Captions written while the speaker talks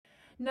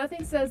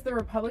Nothing says the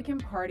Republican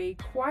Party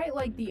quite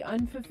like the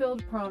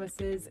unfulfilled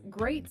promises,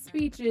 great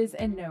speeches,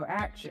 and no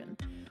action.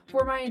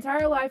 For my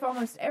entire life,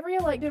 almost every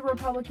elected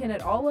Republican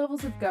at all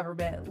levels of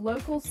government,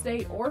 local,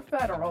 state, or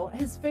federal,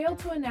 has failed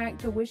to enact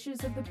the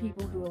wishes of the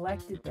people who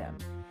elected them.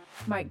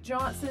 Mike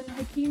Johnson,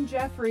 Hakeem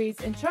Jeffries,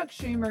 and Chuck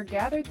Schumer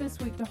gathered this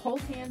week to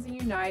hold hands and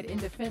unite in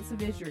defense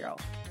of Israel.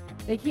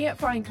 They can't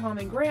find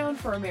common ground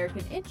for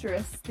American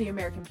interests, the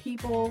American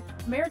people,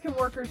 American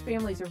workers,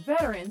 families, or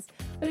veterans,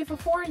 but if a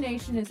foreign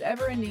nation is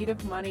ever in need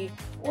of money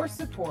or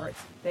support,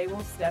 they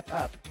will step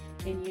up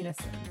in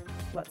unison.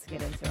 Let's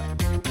get into it.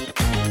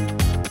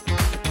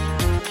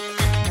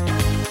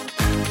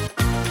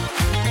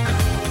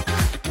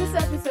 This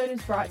episode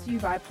is brought to you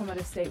by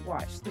Palmetto State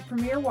Watch, the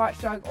premier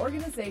watchdog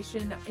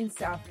organization in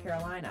South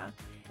Carolina.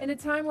 In a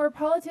time where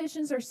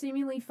politicians are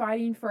seemingly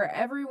fighting for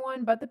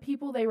everyone but the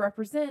people they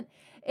represent,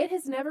 it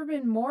has never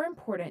been more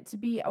important to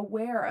be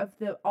aware of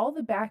all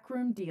the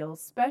backroom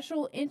deals,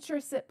 special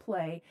interests at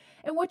play,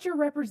 and what your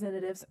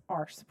representatives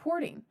are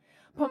supporting.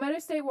 Palmetto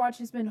State Watch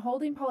has been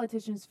holding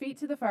politicians' feet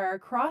to the fire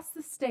across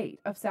the state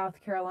of South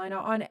Carolina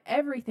on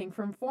everything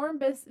from foreign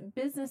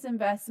business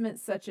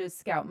investments such as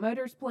Scout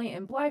Motors plant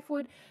in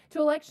Blythewood to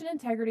election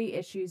integrity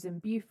issues in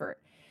Beaufort.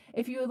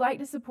 If you would like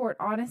to support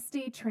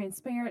honesty,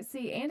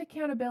 transparency, and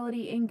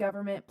accountability in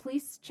government,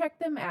 please check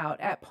them out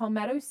at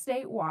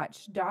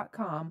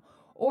palmettostatewatch.com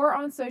or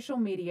on social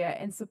media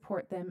and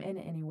support them in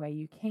any way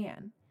you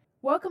can.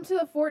 Welcome to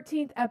the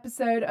 14th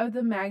episode of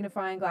the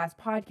Magnifying Glass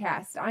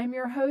podcast. I'm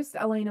your host,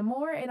 Elena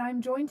Moore, and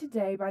I'm joined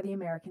today by the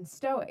American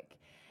Stoic.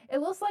 It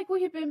looks like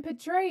we have been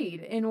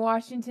betrayed in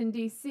Washington,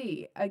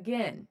 D.C.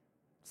 again.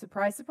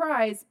 Surprise,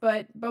 surprise,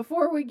 but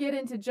before we get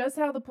into just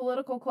how the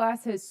political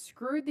class has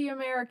screwed the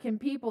American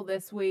people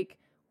this week,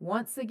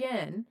 once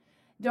again,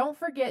 don't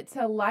forget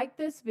to like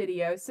this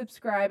video,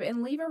 subscribe,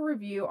 and leave a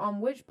review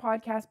on which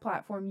podcast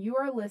platform you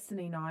are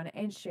listening on,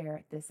 and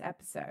share this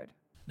episode.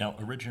 Now,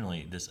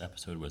 originally, this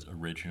episode was it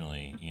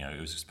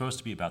was supposed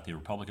to be about the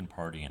Republican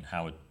Party and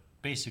how it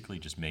basically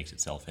just makes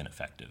itself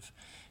ineffective.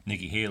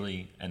 Nikki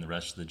Haley and the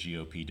rest of the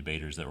GOP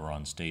debaters that were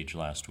on stage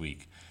last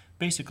week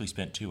basically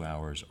spent 2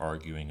 hours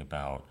arguing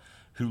about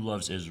who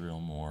loves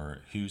Israel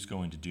more, who's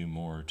going to do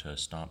more to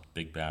stop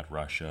big bad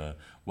Russia,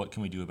 what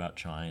can we do about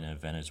China,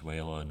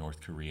 Venezuela,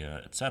 North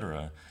Korea,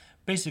 etc.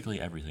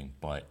 Basically everything,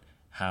 but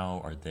how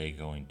are they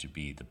going to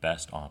be the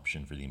best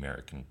option for the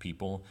American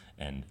people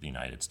and the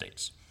United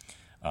States?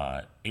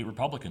 8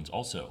 Republicans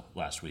also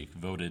last week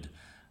voted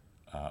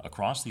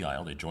across the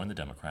aisle, they joined the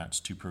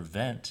Democrats, to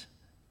prevent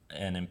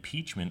an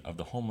impeachment of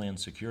the Homeland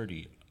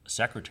Security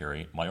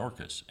Secretary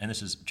Mayorkas. And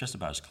this is just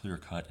about as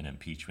clear-cut an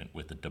impeachment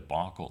with the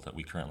debacle that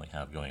we currently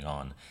have going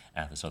on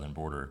at the southern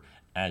border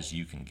as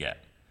you can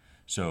get.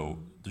 So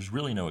there's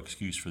really no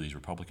excuse for these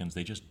Republicans.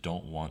 They just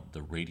don't want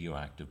the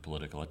radioactive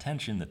political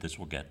attention that this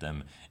will get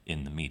them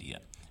in the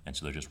media. And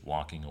so they're just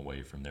walking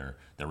away from their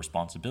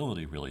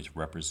responsibility really to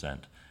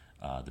represent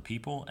the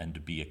people and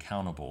to be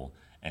accountable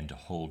and to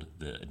hold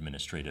the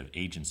administrative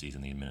agencies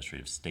and the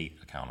administrative state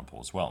accountable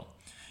as well.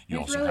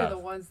 He's really the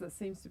ones that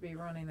seems to be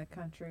running the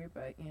country,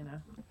 but you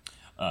know.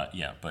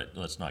 Yeah, but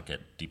let's not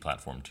get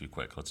deplatformed too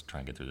quick. Let's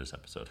try and get through this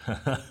episode.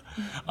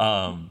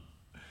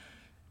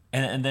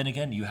 And then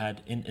again, you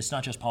had, it's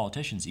not just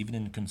politicians, even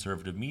in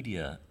conservative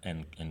media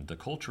and the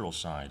cultural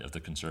side of the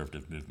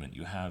conservative movement,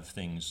 you have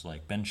things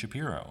like Ben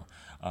Shapiro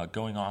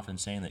going off and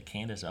saying that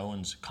Candace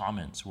Owens'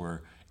 comments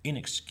were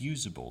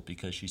inexcusable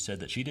because she said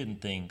that she didn't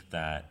think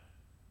that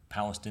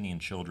Palestinian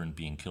children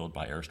being killed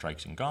by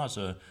airstrikes in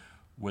Gaza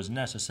was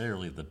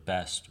necessarily the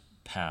best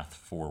path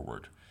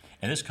forward.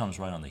 And this comes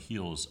right on the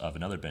heels of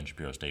another Ben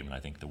Shapiro statement,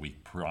 I think the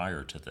week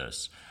prior to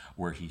this,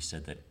 where he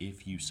said that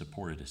if you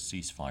supported a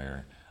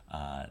ceasefire,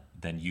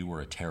 then you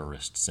were a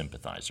terrorist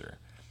sympathizer.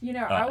 You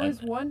know, I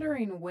was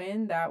wondering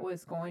when that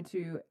was going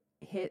to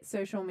hit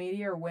social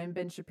media or when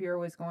Ben Shapiro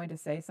was going to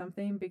say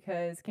something,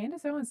 because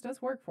Candace Owens does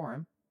work for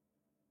him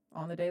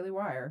on the Daily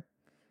Wire.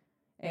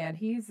 And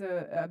he's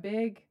a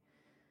big,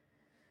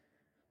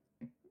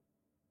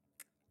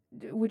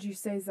 would you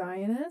say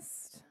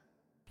Zionist?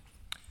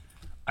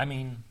 I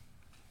mean,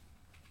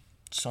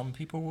 some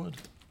people would.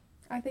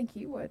 I think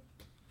he would.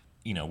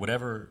 You know,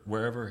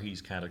 wherever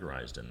he's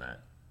categorized in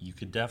that, you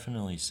could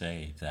definitely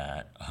say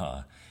that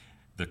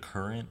the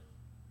current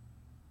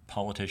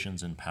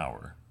politicians in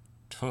power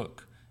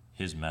took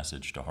his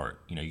message to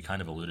heart. You know, you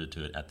kind of alluded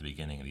to it at the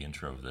beginning of the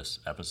intro of this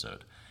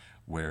episode,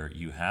 where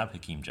you have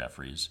Hakeem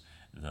Jeffries,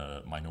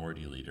 the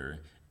minority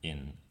leader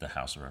in the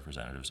House of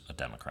Representatives, a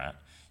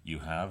Democrat. You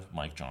have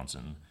Mike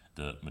Johnson,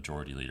 the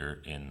majority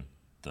leader in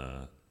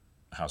the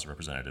House of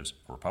Representatives,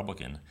 a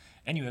Republican.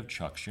 And you have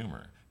Chuck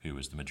Schumer, who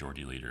is the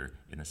majority leader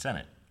in the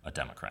Senate, a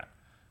Democrat,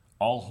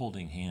 all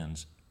holding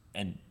hands.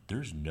 And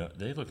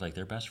they look like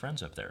they're best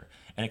friends up there.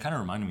 And it kind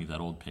of reminded me of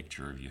that old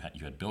picture of you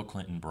had Bill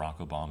Clinton, Barack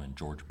Obama, and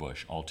George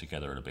Bush all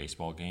together at a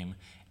baseball game.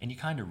 And you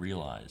kind of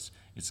realize,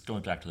 it's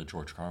going back to the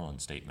George Carlin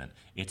statement,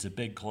 it's a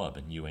big club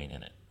and you ain't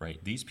in it,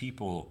 right? These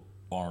people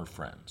are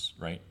friends,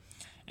 right?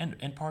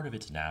 And part of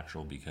it's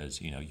natural because,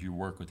 you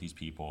work with these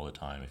people all the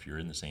time. If you're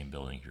in the same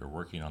building, if you're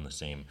working on the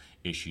same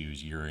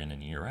issues year in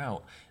and year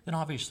out, then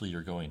obviously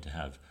you're going to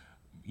have,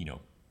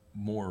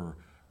 more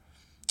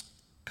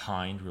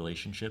kind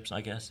relationships,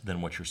 I guess, than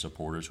what your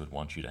supporters would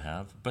want you to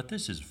have. But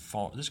this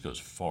goes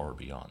far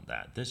beyond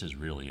that. This is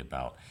really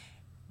about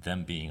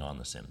them being on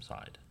the same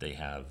side. They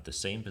have the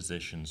same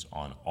positions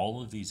on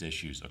all of these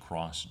issues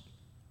across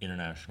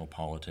international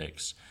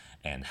politics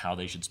and how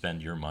they should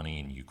spend your money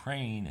in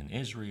Ukraine and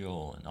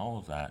Israel and all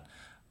of that.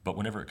 But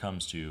whenever it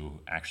comes to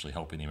actually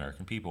helping the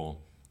American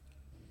people,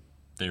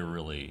 they're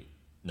really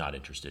not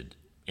interested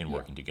in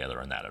working together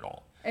on that at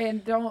all.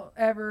 And don't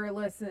ever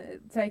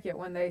take it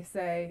when they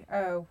say,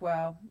 oh,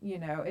 well,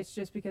 it's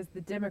just because the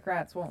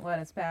Democrats won't let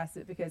us pass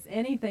it, because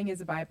anything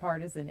is a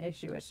bipartisan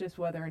issue. It's just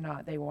whether or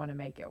not they want to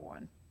make it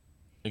one.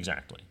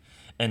 Exactly.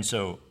 And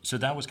so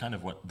that was kind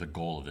of what the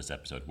goal of this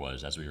episode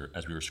was, as we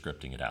were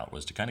scripting it out,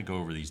 was to kind of go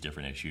over these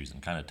different issues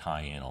and kind of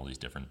tie in all these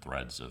different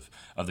threads of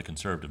the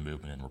conservative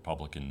movement and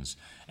Republicans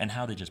and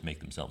how they just make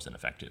themselves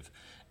ineffective.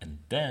 And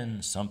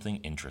then something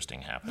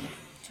interesting happened.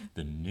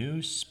 The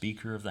new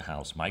Speaker of the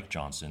House, Mike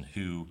Johnson,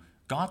 who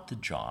got the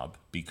job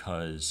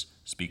because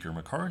Speaker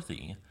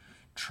McCarthy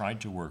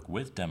tried to work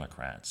with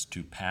Democrats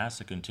to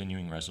pass a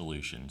continuing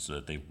resolution so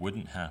that they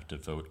wouldn't have to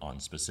vote on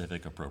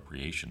specific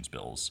appropriations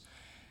bills,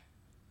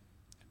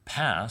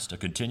 passed a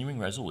continuing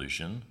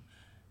resolution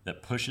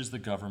that pushes the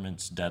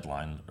government's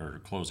deadline or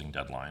closing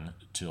deadline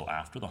till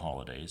after the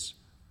holidays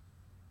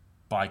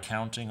by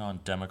counting on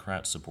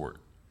Democrat support.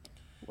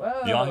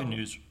 Whoa. The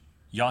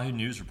Yahoo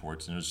News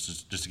reports, and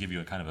it's just to give you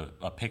a kind of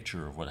a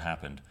picture of what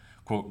happened,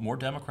 quote, more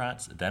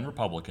Democrats than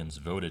Republicans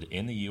voted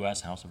in the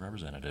U.S. House of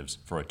Representatives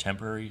for a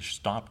temporary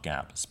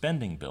stopgap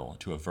spending bill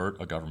to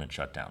avert a government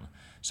shutdown.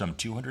 Some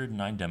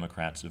 209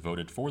 Democrats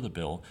voted for the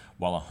bill,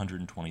 while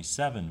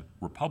 127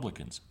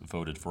 Republicans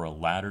voted for a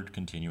laddered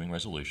continuing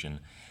resolution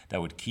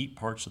that would keep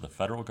parts of the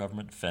federal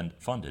government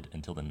funded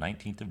until the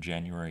 19th of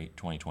January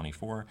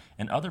 2024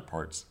 and other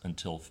parts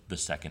until the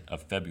 2nd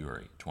of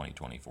February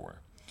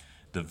 2024.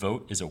 The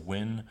vote is a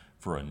win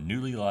for a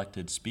newly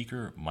elected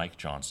Speaker, Mike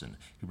Johnson,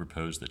 who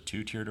proposed the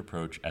two-tiered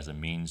approach as a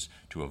means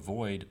to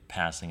avoid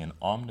passing an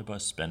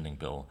omnibus spending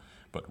bill,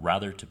 but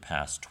rather to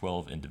pass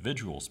 12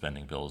 individual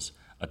spending bills,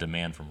 a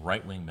demand from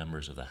right-wing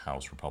members of the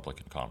House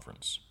Republican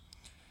Conference.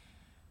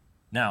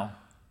 Now,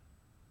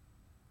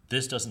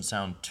 this doesn't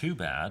sound too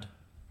bad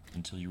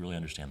until you really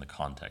understand the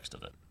context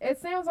of it. It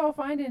sounds all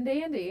fine and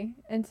dandy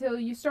until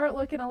you start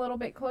looking a little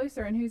bit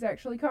closer and who's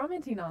actually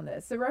commenting on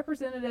this. So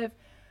Representative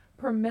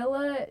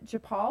Pramila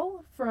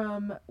Jayapal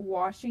from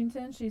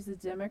Washington, she's a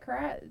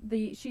Democrat.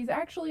 She's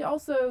actually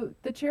also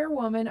the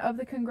chairwoman of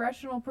the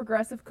Congressional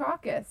Progressive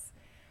Caucus,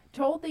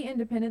 told The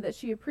Independent that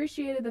she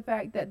appreciated the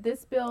fact that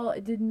this bill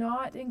did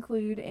not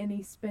include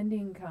any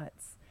spending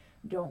cuts.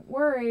 Don't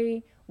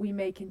worry, we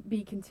may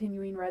be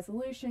continuing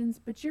resolutions,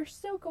 but you're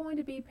still going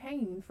to be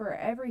paying for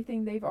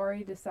everything they've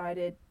already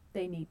decided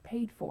they need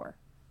paid for,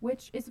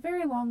 which is a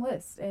very long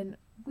list, and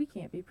we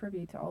can't be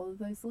privy to all of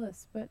those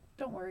lists, but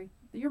don't worry,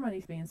 your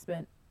money's being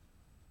spent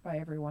by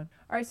everyone.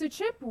 All right, so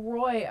Chip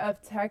Roy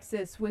of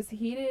Texas was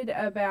heated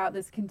about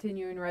this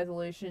continuing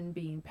resolution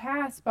being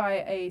passed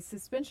by a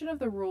suspension of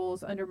the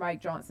rules under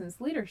Mike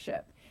Johnson's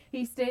leadership.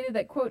 He stated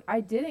that, quote,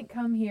 I didn't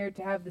come here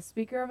to have the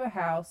Speaker of a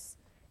House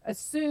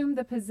assume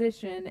the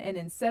position and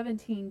in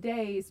 17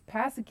 days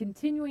pass a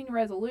continuing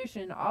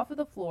resolution off of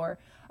the floor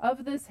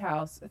of this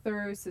House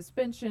through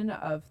suspension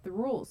of the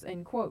rules,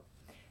 end quote.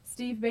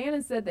 Steve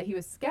Bannon said that he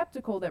was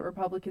skeptical that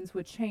Republicans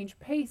would change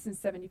pace in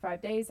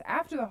 75 days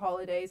after the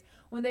holidays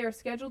when they are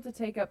scheduled to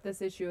take up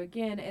this issue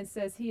again, and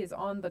says he is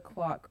on the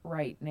clock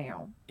right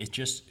now. It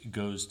just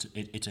goes to,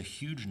 it's a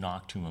huge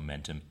knock to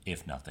momentum,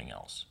 if nothing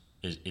else,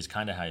 is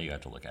kind of how you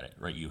have to look at it,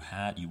 right? You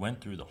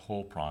went through the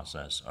whole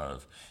process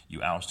of,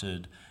 you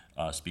ousted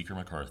Speaker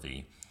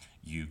McCarthy.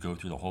 You go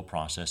through the whole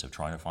process of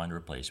trying to find a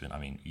replacement. I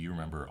mean, you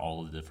remember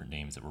all of the different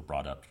names that were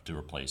brought up to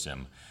replace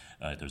him.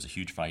 There was a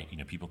huge fight.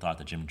 People thought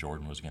that Jim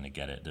Jordan was going to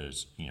get it. They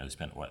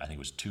spent, I think it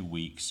was 2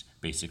 weeks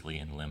basically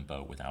in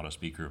limbo without a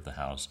Speaker of the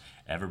House.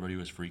 Everybody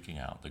was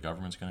freaking out. The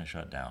government's going to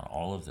shut down,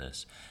 all of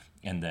this.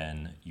 And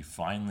then you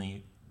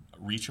finally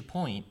reach a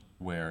point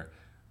where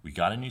we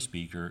got a new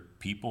speaker.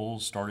 People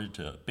started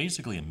to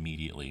basically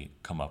immediately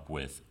come up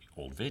with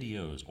old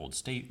videos, old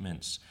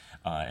statements,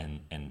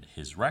 and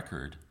his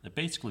record that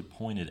basically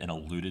pointed and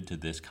alluded to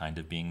this kind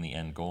of being the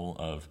end goal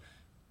of,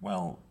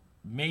 well,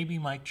 maybe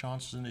Mike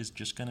Johnson is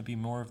just going to be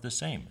more of the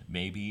same.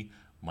 Maybe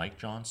Mike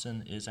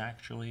Johnson is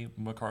actually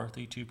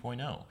McCarthy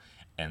 2.0.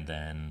 And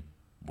then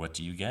what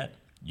do you get?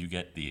 You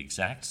get the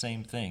exact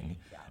same thing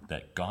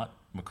that got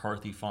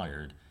McCarthy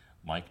fired.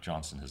 Mike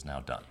Johnson has now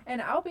done.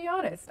 And I'll be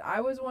honest, I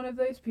was one of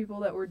those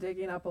people that were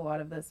digging up a lot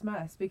of this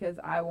mess because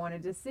I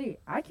wanted to see.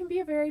 I can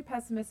be a very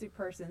pessimistic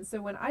person,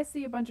 so when I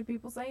see a bunch of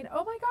people saying,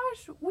 oh my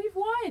gosh, we've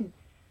won,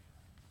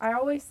 I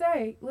always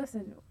say,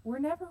 listen, we're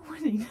never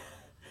winning.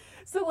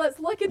 So let's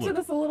look into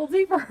this a little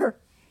deeper.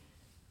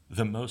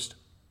 The most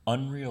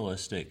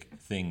unrealistic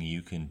thing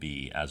you can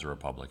be as a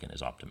Republican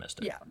is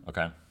optimistic. Yeah.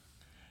 Okay?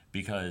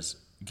 Because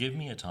give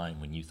me a time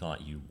when you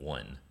thought you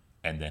won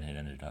and then it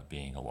ended up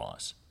being a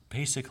loss.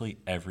 Basically,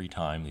 every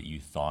time that you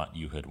thought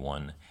you had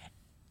won,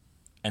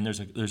 and there's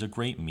a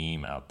great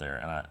meme out there,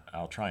 and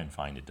I'll try and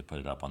find it to put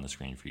it up on the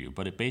screen for you,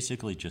 but it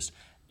basically just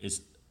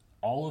is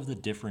all of the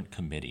different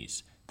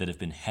committees that have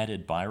been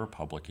headed by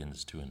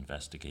Republicans to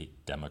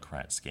investigate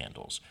Democrat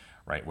scandals,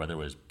 right? Whether it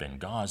was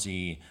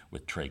Benghazi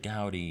with Trey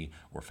Gowdy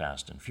or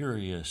Fast and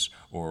Furious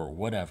or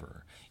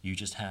whatever. You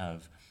just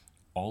have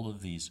all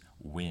of these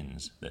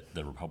wins that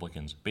the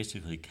Republicans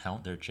basically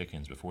count their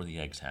chickens before the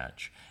eggs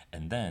hatch,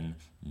 and then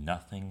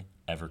nothing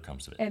ever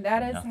comes of it. And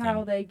that is nothing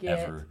how they get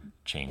ever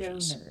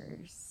changes.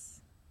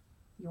 donors.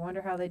 You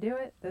wonder how they do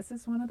it? This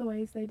is one of the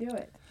ways they do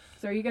it.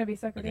 So are you going to be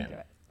suckered Again, into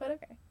it? But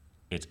okay.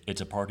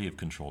 It's a party of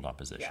controlled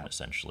opposition, Yeah.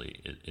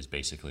 essentially, is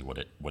basically what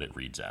it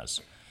reads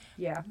as.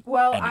 Yeah.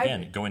 Well,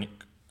 And again,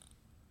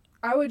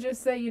 I would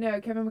just say,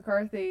 Kevin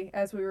McCarthy,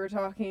 as we were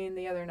talking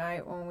the other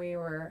night when we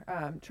were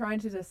trying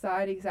to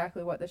decide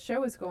exactly what the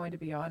show is going to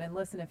be on, and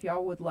listen, if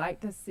y'all would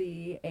like to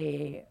see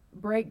a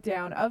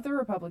breakdown of the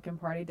Republican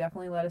Party,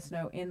 definitely let us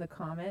know in the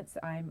comments.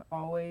 I'm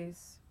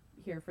always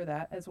here for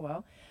that as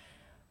well.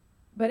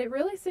 But it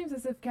really seems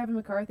as if Kevin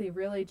McCarthy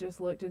really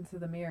just looked into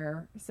the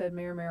mirror, said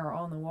mirror, mirror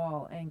on the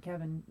wall,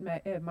 and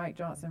Mike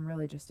Johnson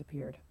really just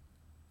appeared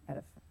out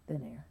of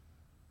thin air.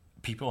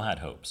 people had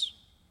hopes.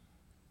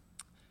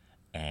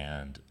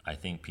 And I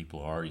think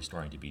people are already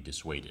starting to be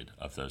dissuaded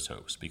of those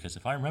hopes. Because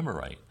if I remember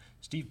right,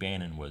 Steve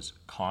Bannon was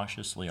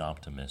cautiously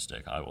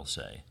optimistic, I will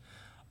say,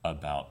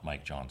 about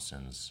Mike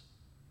Johnson's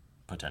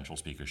potential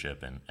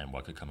speakership and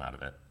what could come out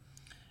of it.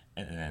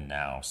 And then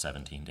now,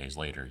 17 days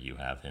later, you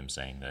have him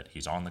saying that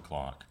he's on the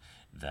clock,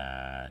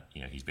 that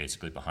he's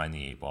basically behind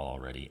the 8 ball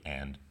already.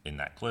 And in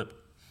that clip,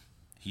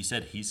 he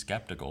said he's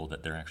skeptical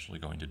that they're actually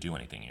going to do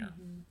anything here.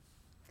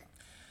 Mm-hmm.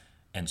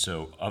 And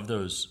so of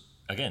those,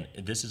 again,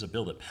 this is a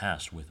bill that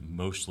passed with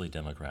mostly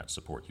Democrat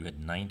support. You had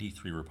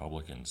 93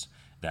 Republicans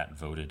that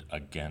voted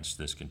against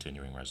this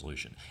continuing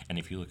resolution. And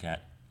if you look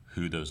at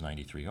who those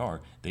 93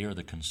 are, they are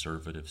the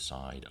conservative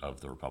side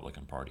of the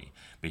Republican Party.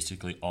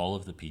 Basically, all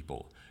of the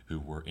people who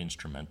were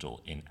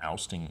instrumental in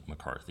ousting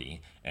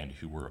McCarthy and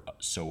who were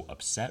so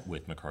upset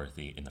with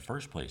McCarthy in the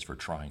first place for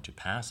trying to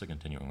pass a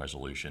continuing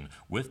resolution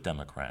with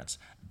Democrats,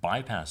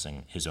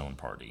 bypassing his own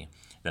party,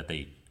 that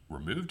they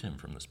removed him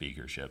from the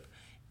speakership.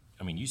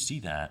 I mean, you see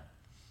that.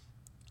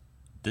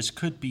 This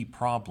could be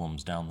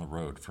problems down the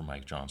road for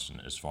Mike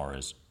Johnson as far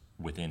as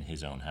within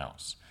his own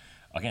house.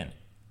 Again,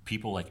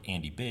 people like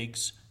Andy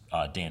Biggs,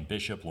 Dan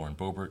Bishop, Lauren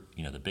Boebert,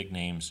 the big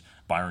names,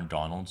 Byron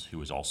Donalds, who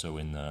was also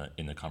in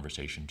the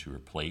conversation to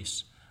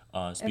replace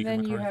Speaker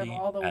McCarthy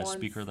as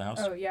Speaker of the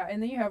House. Oh, yeah,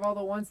 and then you have all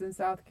the ones in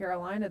South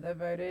Carolina that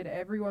voted,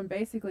 everyone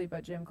basically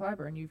but Jim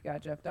Clyburn. You've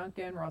got Jeff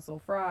Duncan, Russell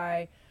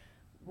Fry,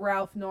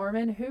 Ralph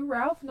Norman,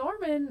 Ralph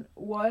Norman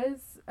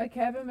was a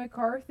Kevin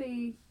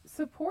McCarthy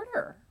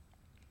supporter.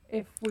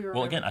 If we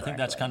well, again, I think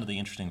that's kind of the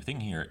interesting thing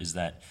here is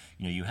that,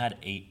 you had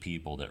 8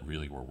 people that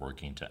really were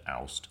working to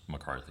oust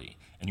McCarthy,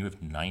 and you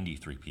have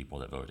 93 people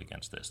that voted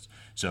against this.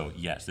 So,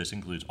 yes, this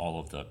includes all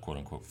of the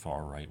quote-unquote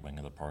far-right wing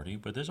of the party,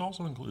 but this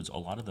also includes a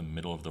lot of the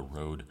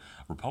middle-of-the-road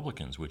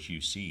Republicans, which you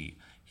see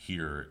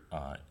here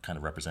kind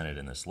of represented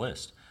in this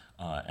list.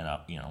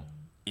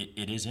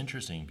 It is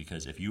interesting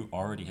because if you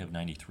already have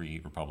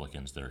 93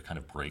 Republicans that are kind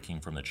of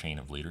breaking from the chain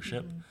of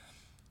leadership, mm-hmm.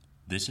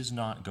 This is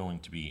not going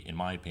to be, in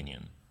my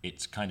opinion,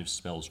 it kind of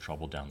spells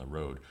trouble down the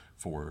road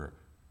for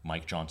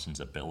Mike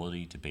Johnson's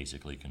ability to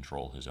basically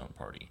control his own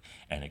party.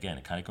 And again,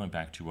 kind of going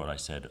back to what I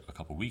said a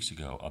couple weeks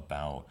ago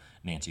about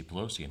Nancy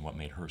Pelosi and what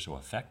made her so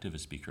effective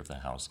as Speaker of the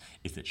House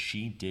is that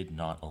she did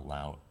not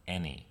allow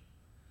any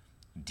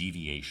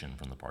deviation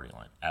from the party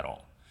line at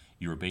all.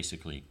 You were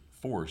basically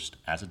forced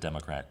as a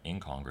Democrat in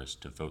Congress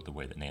to vote the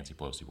way that Nancy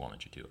Pelosi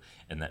wanted you to.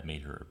 And that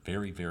made her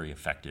very, very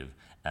effective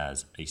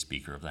as a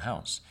Speaker of the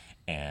House.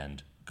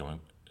 And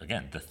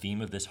again, the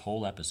theme of this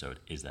whole episode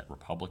is that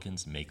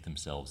Republicans make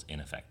themselves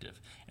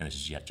ineffective. And this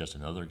is yet just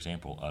another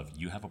example of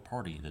you have a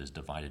party that is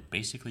divided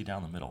basically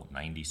down the middle,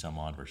 90 some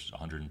odd versus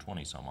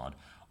 120 some odd,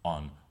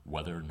 on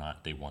whether or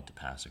not they want to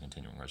pass a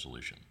continuing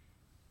resolution.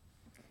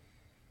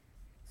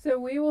 So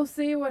we will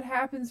see what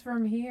happens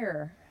from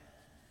here.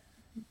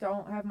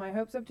 Don't have my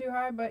hopes up too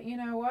high, but you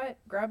know what?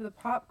 Grab the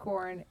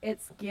popcorn.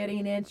 It's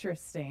getting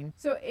interesting.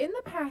 So in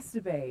the past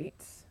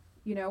debate,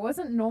 it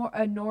wasn't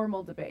a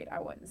normal debate, I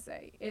wouldn't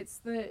say. It's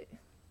the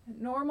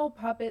normal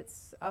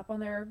puppets up on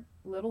their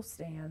little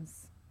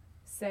stands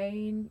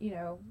saying,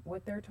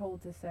 what they're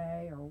told to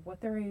say or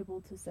what they're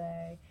able to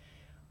say.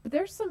 But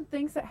there's some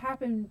things that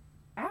happened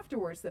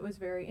afterwards that was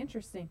very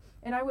interesting.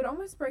 And I would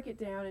almost break it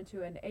down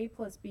into an A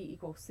plus B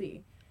equals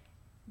C.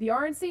 The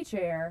RNC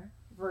chair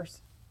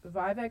versus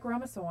Vivek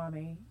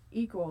Ramaswamy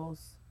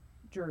equals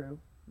Drew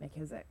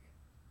McKissick.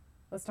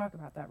 Let's talk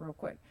about that real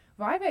quick.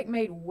 Vivek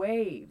made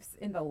waves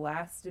in the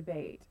last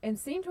debate and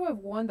seemed to have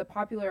won the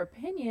popular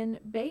opinion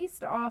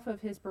based off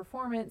of his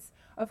performance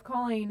of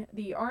calling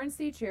the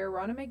RNC chair,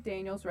 Ronna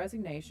McDaniel's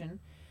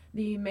resignation,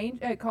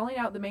 calling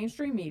out the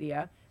mainstream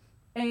media,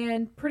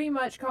 and pretty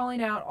much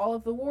calling out all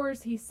of the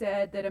wars he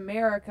said that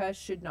America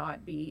should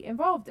not be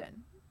involved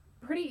in.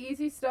 Pretty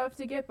easy stuff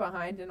to get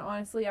behind, and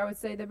honestly, I would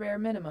say the bare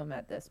minimum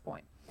at this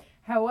point.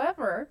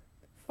 However,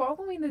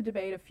 following the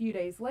debate a few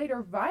days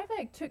later,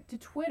 Vivek took to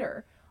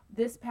Twitter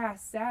this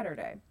past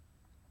Saturday.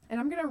 And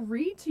I'm going to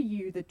read to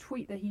you the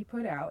tweet that he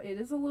put out. It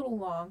is a little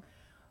long,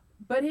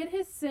 but it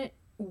has sent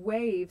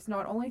waves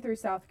not only through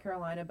South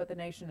Carolina, but the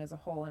nation as a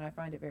whole, and I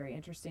find it very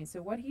interesting.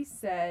 So what he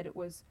said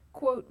was,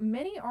 quote,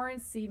 many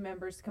RNC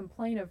members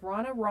complain of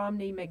Ronna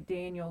Romney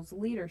McDaniel's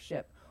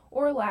leadership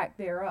or lack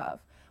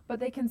thereof, but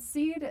they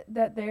concede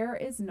that there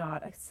is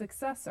not a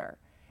successor.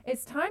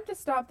 It's time to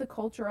stop the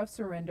culture of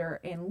surrender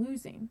and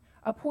losing.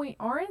 Appoint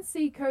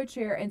RNC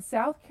co-chair and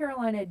South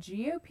Carolina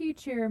GOP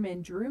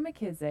chairman Drew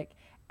McKissick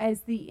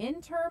as the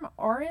interim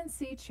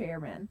RNC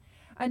chairman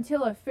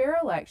until a fair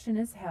election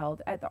is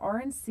held at the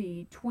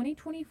RNC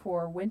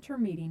 2024 winter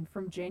meeting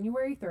from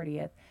January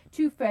 30th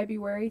to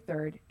February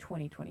 3rd,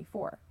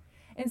 2024.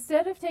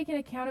 Instead of taking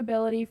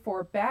accountability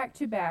for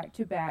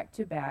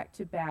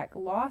back-to-back-to-back-to-back-to-back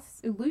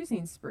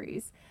losing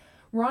sprees,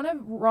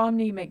 Ronna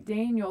Romney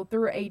McDaniel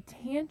threw a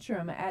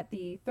tantrum at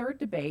the third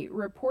debate,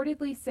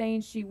 reportedly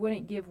saying she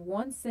wouldn't give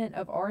 1 cent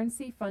of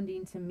RNC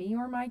funding to me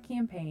or my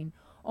campaign,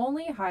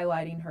 only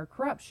highlighting her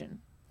corruption.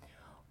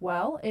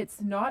 Well,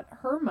 it's not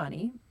her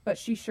money, but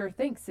she sure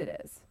thinks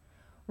it is.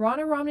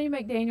 Ronna Romney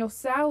McDaniel's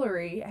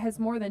salary has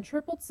more than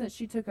tripled since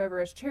she took over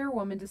as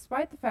chairwoman,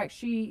 despite the fact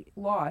she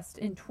lost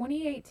in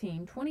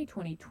 2018,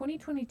 2020,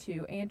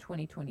 2022, and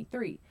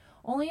 2023.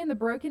 Only in the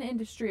broken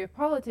industry of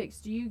politics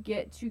do you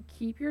get to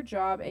keep your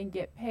job and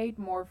get paid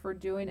more for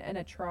doing an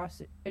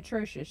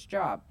atrocious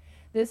job.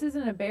 This is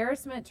an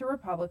embarrassment to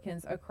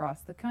Republicans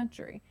across the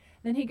country.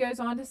 Then he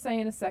goes on to say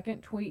in a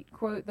second tweet,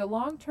 quote, the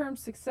long-term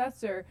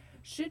successor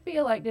should be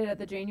elected at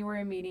the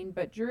January meeting,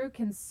 but Drew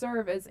can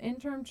serve as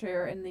interim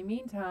chair in the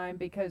meantime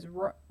because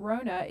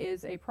Ronna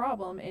is a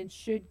problem and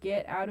should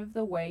get out of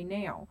the way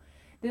now.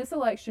 This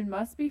election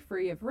must be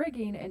free of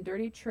rigging and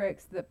dirty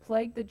tricks that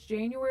plagued the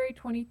January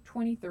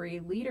 2023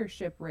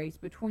 leadership race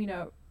between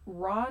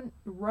Ronna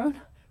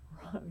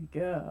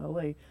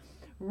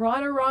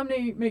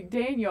Romney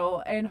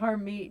McDaniel and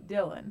Harmeet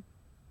Dillon.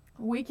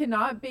 We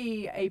cannot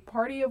be a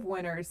party of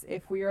winners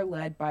if we are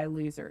led by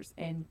losers,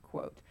 end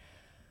quote.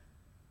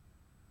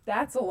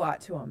 That's a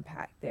lot to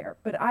unpack there,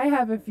 but I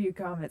have a few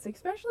comments,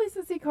 especially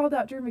since he called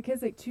out Drew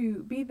McKissick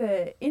to be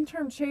the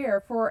interim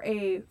chair for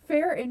a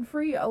fair and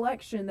free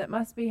election that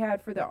must be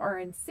had for the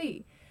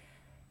RNC.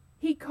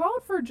 He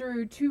called for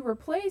Drew to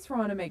replace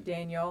Ronna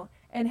McDaniel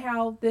and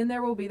how then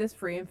there will be this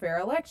free and fair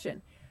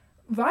election.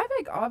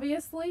 Vivek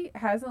obviously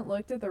hasn't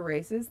looked at the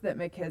races that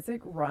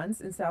McKissick runs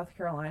in South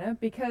Carolina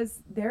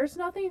because there's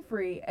nothing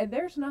free and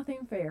there's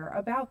nothing fair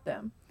about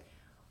them.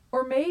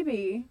 Or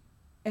maybe,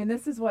 and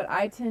this is what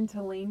I tend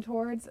to lean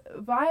towards,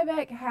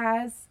 Vivek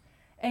has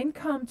and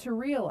come to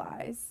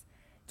realize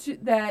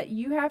that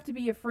you have to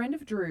be a friend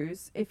of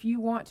Drew's if you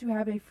want to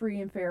have a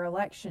free and fair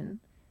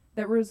election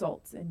that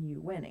results in you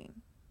winning.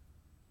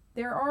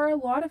 There are a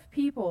lot of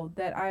people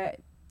that I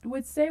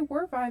would say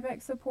were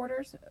Vivek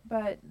supporters,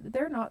 but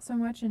they're not so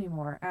much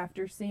anymore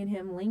after seeing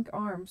him link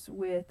arms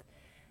with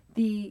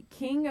the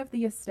king of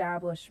the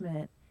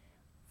establishment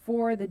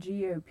for the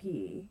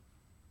GOP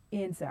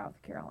in South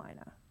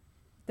Carolina.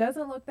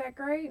 Doesn't look that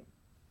great.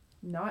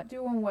 Not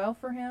doing well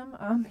for him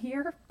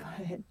here,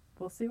 but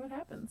we'll see what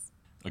happens.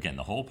 Again,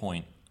 the whole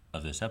point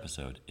of this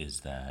episode is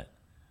that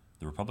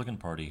the Republican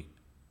Party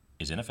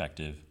is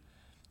ineffective.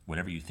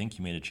 Whenever you think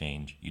you made a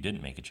change, you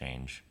didn't make a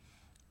change,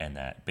 and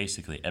that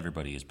basically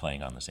everybody is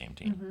playing on the same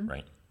team,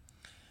 right?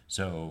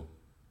 So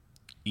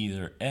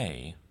either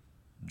A,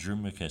 Drew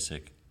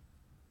McKissick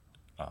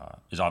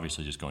is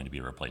obviously just going to be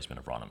a replacement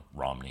of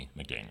Romney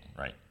McDaniel,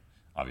 right?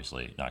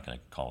 Obviously not going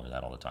to call her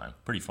that all the time.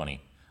 Pretty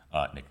funny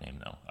nickname,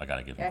 though. I got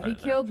to give him credit.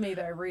 He killed me,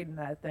 though, reading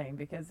that thing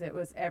because it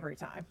was every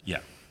time. Yeah,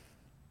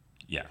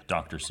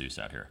 Dr. Seuss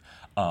out here.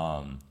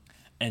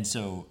 And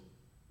so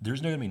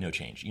there's going to be no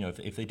change. You know,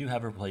 if they do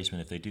have a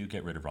replacement, if they do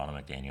get rid of Ronna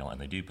McDaniel and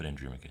they do put in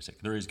Drew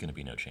McKissick, there is going to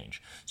be no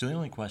change. So the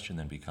only question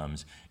then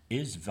becomes,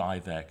 is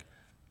Vivek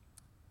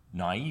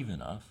naive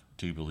enough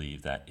to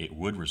believe that it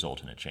would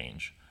result in a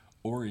change,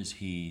 or is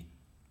he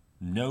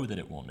know that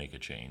it won't make a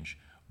change,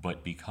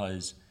 but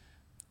because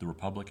the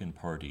Republican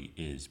Party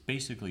is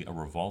basically a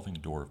revolving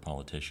door of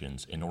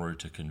politicians in order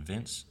to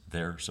convince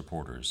their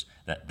supporters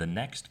that the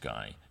next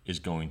guy is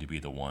going to be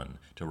the one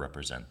to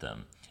represent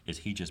them, is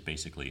he just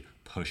basically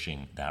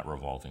pushing that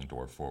revolving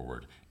door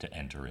forward to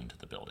enter into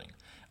the building?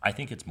 I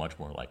think it's much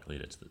more likely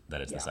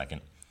that it's the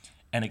second.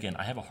 And again,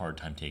 I have a hard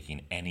time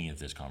taking any of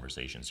this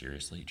conversation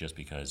seriously just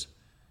because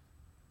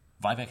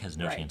Vivek has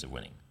no chance of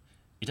winning.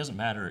 It doesn't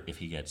matter if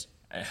he gets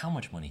how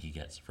much money he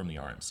gets from the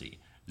RNC,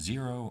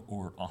 0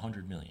 or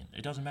 100 million.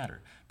 It doesn't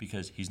matter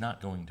because he's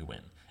not going to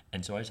win.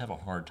 And so I just have a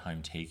hard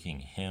time taking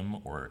him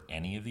or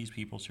any of these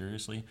people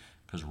seriously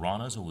because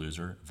Ronna's a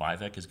loser,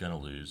 Vivek is going to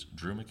lose,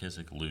 Drew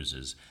McKissick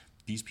loses,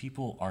 These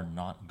people are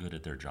not good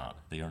at their job.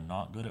 They are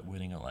not good at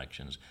winning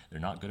elections. They're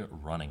not good at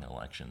running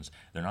elections.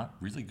 They're not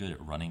really good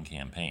at running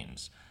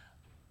campaigns.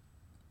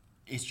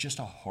 It's just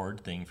a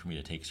hard thing for me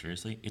to take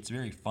seriously. It's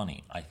very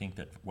funny. I think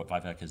that what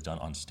Vivek has done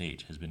on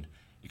stage has been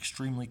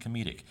extremely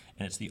comedic,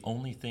 and it's the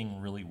only thing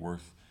really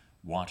worth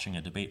watching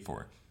a debate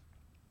for.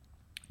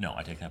 No,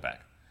 I take that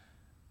back.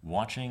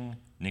 Watching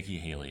Nikki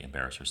Haley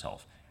embarrass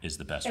herself is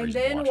the best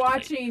reason to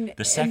watch the debate.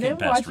 The second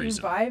best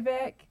reason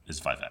is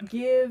Vivek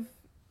give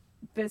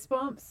fist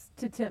bumps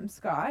to Tim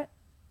Scott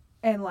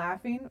and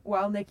laughing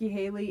while Nikki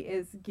Haley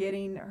is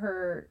getting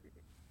her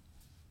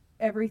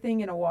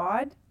everything in a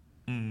wad.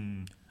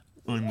 I'm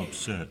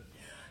upset.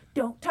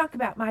 Don't talk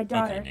about my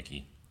daughter. Okay,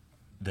 Nikki.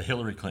 The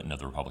Hillary Clinton of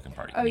the Republican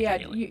Party. Oh, Nikki yeah.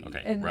 Haley.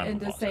 Okay. And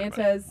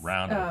DeSantis,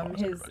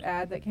 his everybody.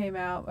 ad that came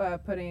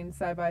out putting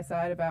side by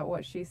side about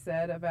what she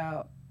said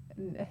about.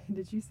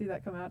 Did you see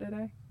that come out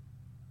today?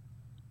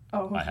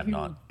 Oh, I have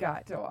not.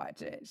 Got to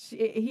watch it.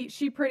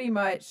 She pretty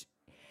much.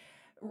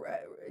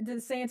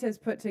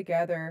 DeSantis put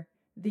together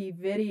the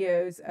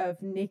videos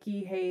of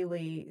Nikki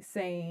Haley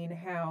saying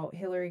how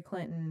Hillary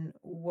Clinton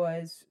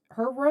was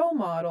her role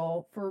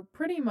model for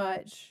pretty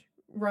much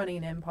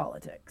running in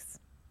politics.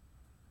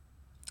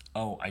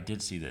 Oh, I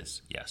did see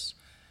this. Yes.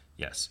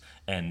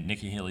 And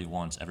Nikki Haley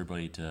wants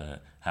everybody to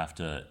have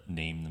to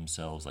name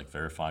themselves, like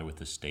verify with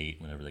the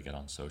state whenever they get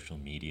on social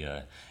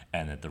media,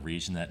 and that the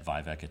reason that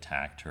Vivek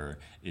attacked her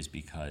is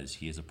because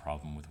he has a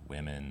problem with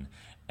women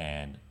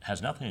and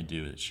has nothing to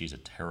do with she's a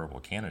terrible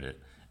candidate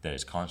that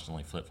is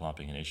constantly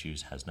flip-flopping in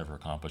issues, has never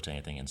accomplished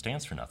anything, and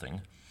stands for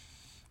nothing.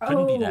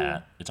 Couldn't be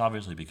that. It's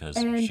obviously because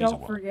she's a woman. And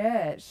don't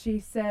forget, she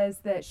says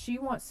that she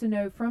wants to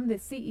know from the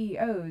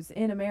CEOs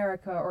in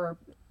America, or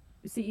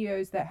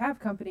CEOs that have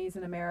companies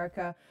in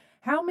America,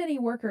 how many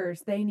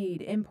workers they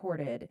need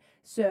imported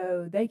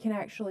so they can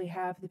actually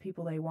have the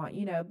people they want.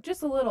 You know,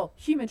 just a little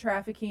human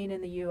trafficking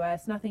in the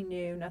U.S., nothing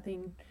new,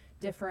 nothing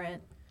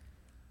different.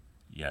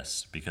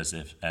 Yes, because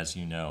as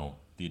you know,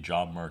 the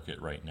job market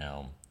right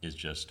now is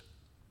just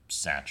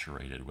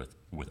saturated with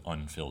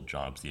unfilled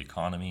jobs. The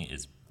economy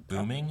is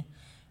booming,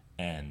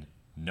 and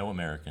no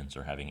Americans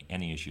are having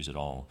any issues at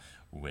all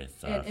with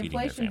feeding their families.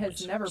 Inflation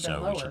has never been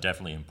lower. So we should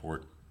definitely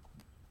import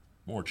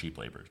more cheap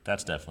labor.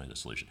 That's definitely the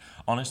solution.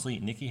 Honestly,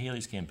 Nikki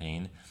Haley's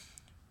campaign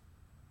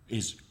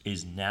is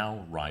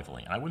now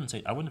rivaling. I wouldn't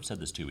have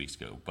said this 2 weeks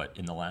ago, but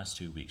in the last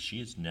 2 weeks,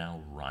 she is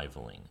now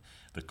rivaling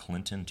the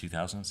Clinton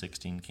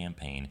 2016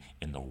 campaign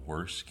in the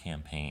worst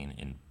campaign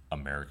in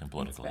American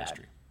political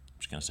history. I'm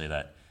just going to say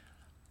that.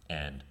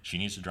 And she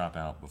needs to drop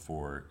out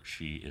before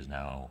she is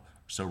now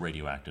so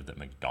radioactive that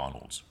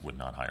McDonald's would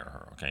not hire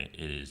her. Okay,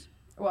 it is.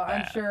 Well,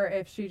 bad. I'm sure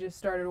if she just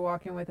started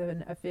walking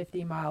within a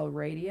 50-mile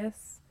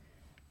radius,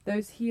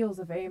 those heels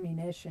of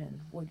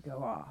ammunition would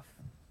go off.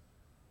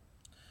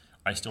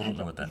 I still don't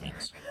know what that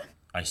means.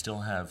 I still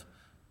have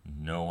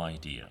no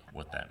idea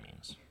what that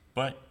means.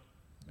 But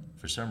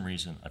for some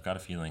reason, I've got a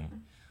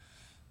feeling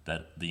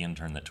that the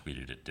intern that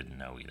tweeted it didn't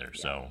know either.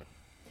 Yeah. So.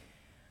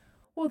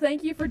 Well,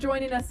 thank you for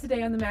joining us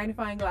today on the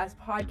Magnifying Glass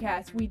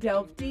podcast. We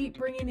delve deep,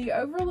 bringing the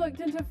overlooked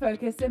into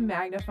focus and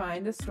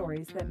magnifying the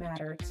stories that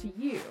matter to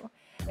you.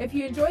 If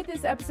you enjoyed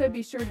this episode,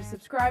 be sure to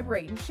subscribe,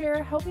 rate, and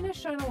share, helping us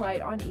shine a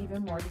light on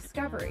even more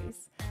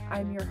discoveries.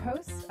 I'm your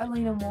host,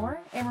 Alina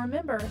Moore, and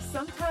remember,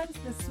 sometimes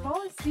the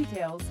smallest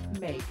details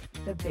make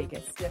the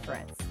biggest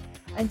difference.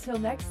 Until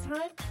next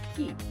time,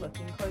 keep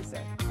looking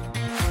closer.